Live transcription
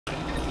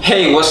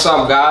Hey, what's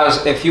up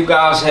guys? If you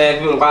guys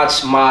haven't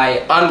watched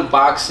my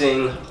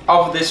unboxing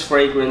of this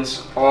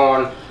fragrance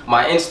on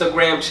my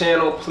Instagram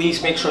channel,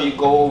 please make sure you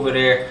go over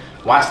there,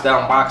 watch the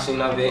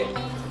unboxing of it,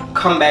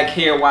 come back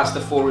here, watch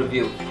the full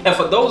review. And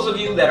for those of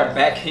you that are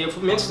back here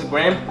from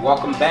Instagram,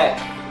 welcome back.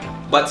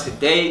 But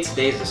today is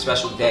a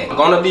special day. I'm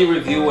gonna be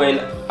reviewing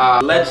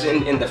a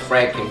legend in the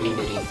frag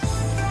community.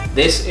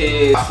 This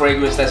is a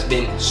fragrance that's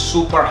been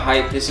super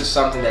hyped. This is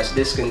something that's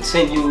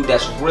discontinued,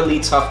 that's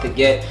really tough to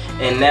get,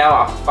 and now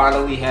I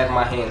finally have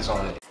my hands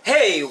on it.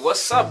 Hey,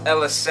 what's up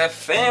LSF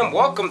fam?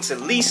 Welcome to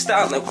Lee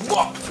Style and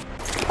Whoa!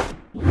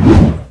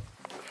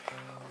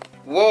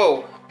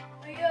 Whoa!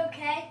 Are you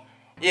okay?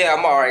 Yeah,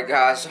 I'm alright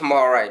guys, I'm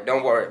alright,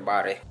 don't worry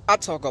about it. I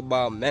talk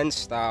about men's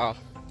style,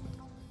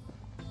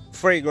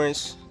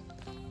 fragrance,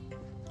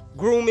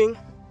 grooming,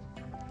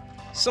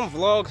 some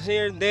vlogs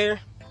here and there,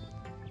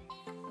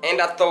 and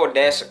I throw a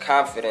dash of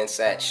confidence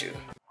at you.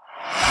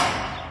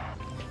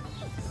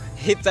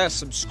 Hit that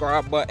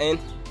subscribe button.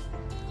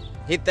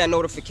 Hit that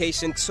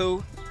notification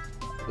too.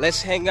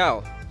 Let's hang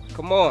out.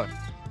 Come on.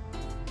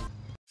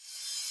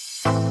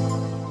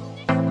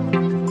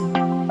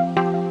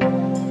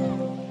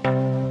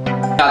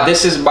 Now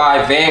this is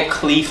by Van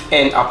Cleef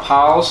and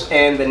Arpels,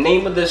 and the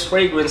name of this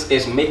fragrance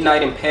is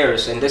Midnight in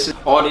Paris, and this is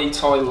Eau de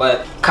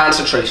Toilette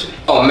Concentration.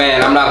 Oh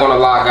man, I'm not gonna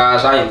lie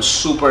guys, I am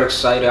super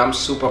excited. I'm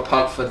super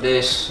pumped for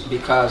this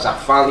because I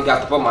finally got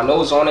to put my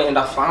nose on it and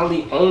I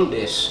finally own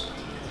this.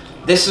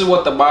 This is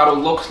what the bottle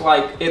looks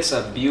like. It's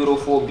a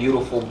beautiful,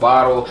 beautiful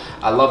bottle.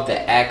 I love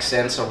the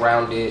accents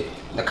around it,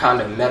 the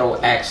kind of metal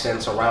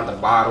accents around the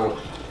bottle.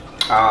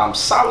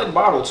 Solid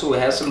bottle too. It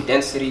has some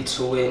density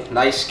to it.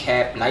 Nice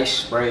cap, nice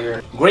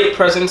sprayer, great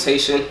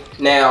presentation.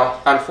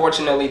 Now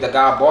unfortunately the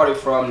guy I bought it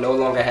from no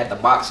longer had the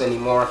box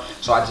anymore,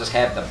 so I just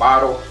have the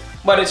bottle,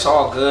 but it's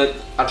all good.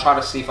 I'll try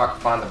to see if I can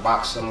find the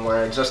box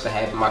somewhere just to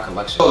have in my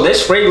collection. So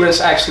this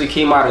fragrance actually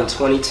came out in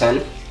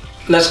 2010.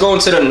 Let's go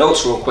into the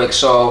notes real quick.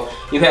 So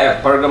you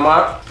have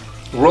bergamot,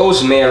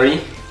 rosemary,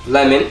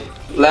 lemon,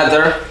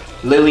 leather,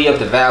 lily of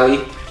the valley,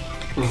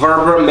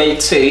 Verber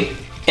métis,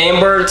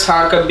 amber,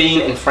 tonka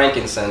bean, and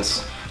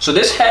frankincense. So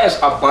this has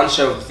a bunch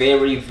of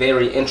very,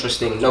 very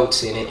interesting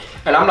notes in it.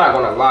 And I'm not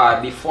gonna lie,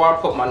 before I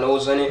put my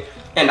nose in it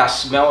and I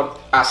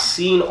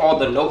seen all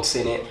the notes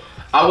in it,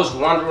 I was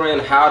wondering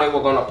how they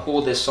were gonna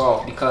pull this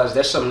off, because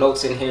there's some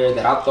notes in here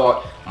that I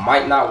thought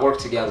might not work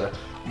together.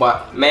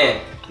 But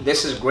man,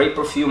 this is great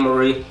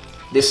perfumery.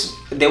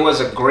 There was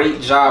a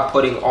great job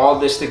putting all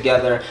this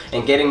together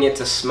and getting it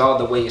to smell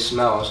the way it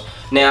smells.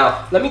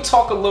 Now, let me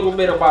talk a little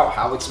bit about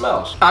how it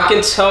smells. I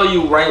can tell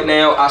you right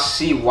now, I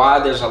see why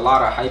there's a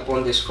lot of hype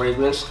on this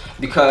fragrance,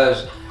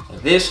 because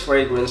this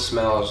fragrance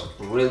smells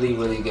really,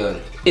 really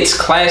good. It's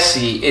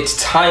classy, it's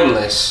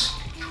timeless.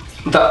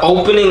 The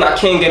opening, I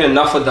can't get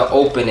enough of the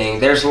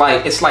opening.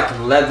 It's like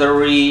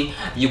leathery.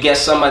 You get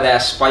some of that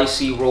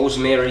spicy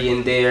rosemary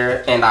in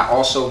there, and I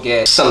also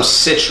get some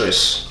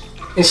citrus.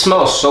 It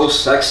smells so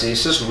sexy.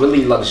 It's just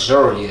really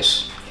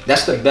luxurious.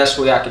 That's the best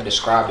way I can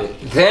describe it.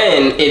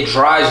 Then it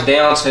dries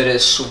down to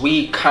this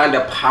sweet, kind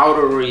of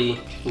powdery,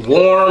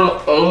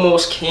 warm,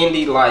 almost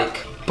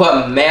candy-like,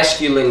 but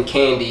masculine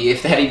candy,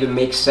 if that even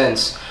makes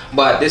sense.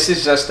 But this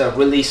is just a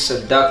really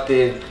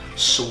seductive,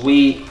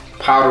 sweet,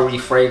 powdery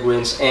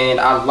fragrance, and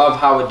I love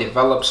how it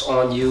develops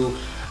on you.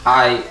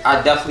 I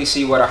definitely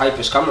see where the hype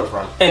is coming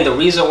from. And the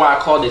reason why I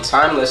called it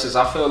timeless is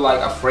I feel like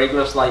a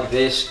fragrance like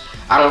this,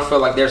 I don't feel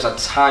like there's a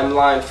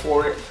timeline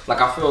for it.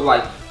 Like, I feel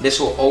like this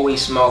will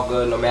always smell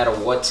good no matter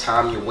what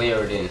time you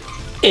wear it in.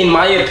 In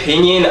my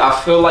opinion, I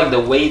feel like the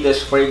way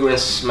this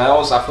fragrance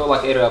smells, I feel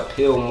like it'll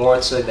appeal more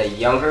to the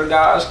younger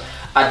guys.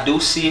 I do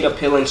see it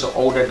appealing to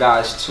older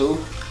guys too.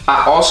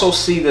 I also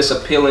see this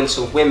appealing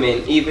to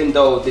women, even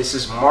though this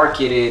is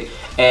marketed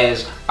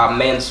as a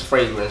men's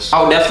fragrance.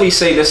 I would definitely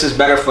say this is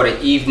better for the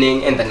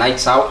evening and the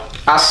nights out.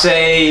 I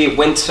say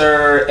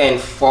winter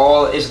and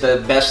fall is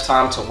the best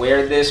time to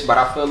wear this, but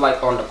I feel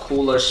like on the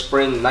cooler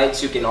spring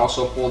nights you can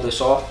also pull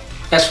this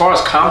off. As far as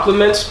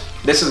compliments,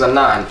 this is a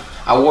 9.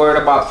 I wore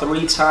it about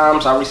 3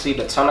 times. I received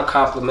a ton of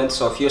compliments,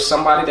 so if you're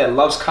somebody that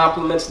loves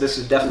compliments, this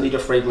is definitely the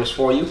fragrance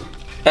for you.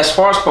 As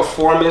far as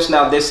performance,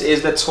 now this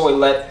is the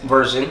toilet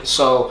version,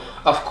 so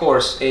of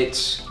course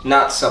it's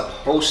not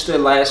supposed to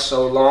last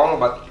so long,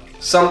 but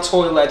some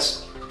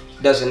toilets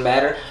doesn't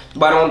matter.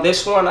 But on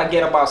this one, I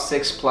get about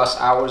 6+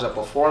 hours of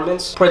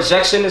performance.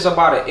 Projection is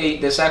about an 8.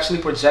 This actually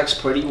projects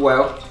pretty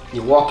well.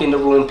 You walk in the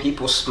room,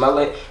 people smell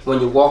it. When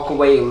you walk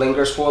away, it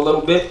lingers for a little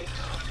bit.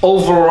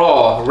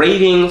 Overall,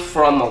 rating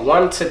from a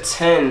 1 to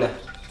 10,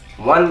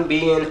 1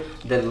 being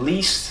the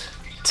least,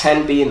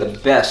 10 being the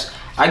best,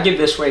 I give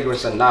this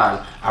fragrance a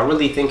 9. I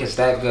really think it's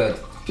that good.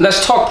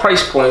 Let's talk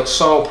price point.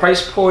 So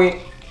price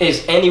point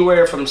is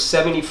anywhere from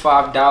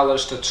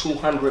 $75 to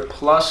 200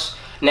 plus.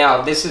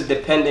 Now this is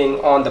depending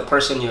on the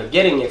person you're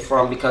getting it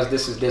from, because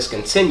this is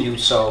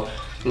discontinued, so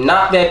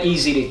not that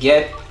easy to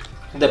get.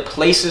 The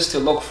places to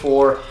look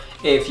for,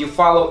 if you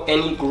follow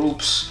any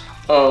groups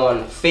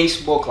on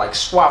Facebook like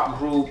swap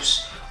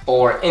groups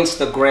or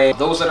Instagram,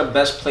 those are the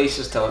best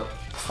places to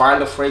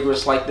find a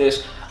fragrance like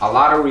this, a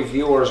lot of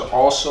reviewers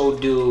also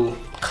do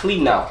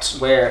clean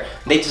outs where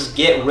they just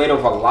get rid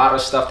of a lot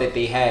of stuff that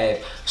they have.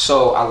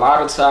 So a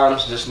lot of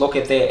times just look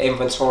at their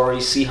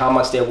inventory, see how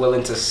much they're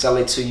willing to sell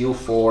it to you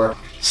for.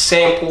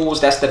 Samples,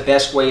 that's the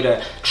best way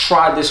to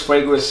try this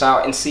fragrance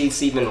out and see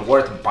it's even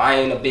worth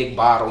buying a big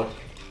bottle,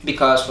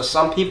 because for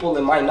some people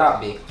it might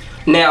not be.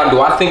 Now,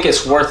 do I think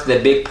it's worth the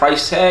big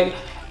price tag?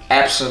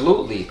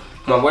 Absolutely.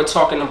 When we're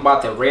talking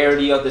about the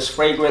rarity of this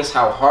fragrance,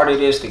 how hard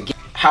it is to get,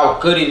 how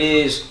good it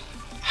is,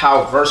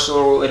 how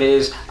versatile it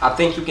is, I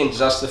think you can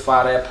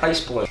justify that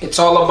price point. It's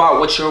all about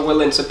what you're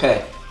willing to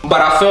pay. But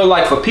I feel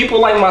like for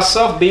people like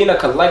myself, being a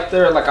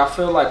collector, like I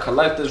feel like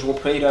collectors will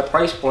pay that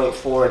price point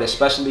for it,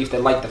 especially if they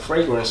like the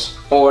fragrance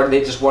or they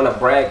just want to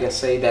brag and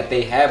say that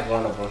they have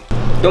one of them.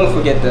 Don't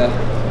forget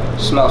to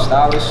smell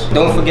stylish.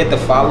 Don't forget to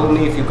follow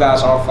me if you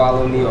guys aren't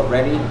following me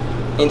already.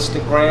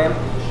 Instagram,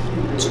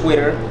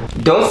 Twitter.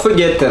 Don't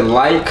forget to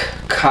like,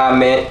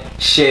 comment,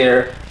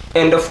 share,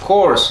 and of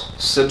course,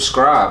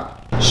 subscribe.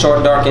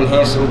 Short, dark, and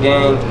handsome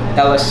gang,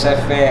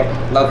 LSF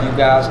fam. Love you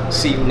guys.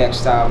 See you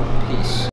next time. Peace.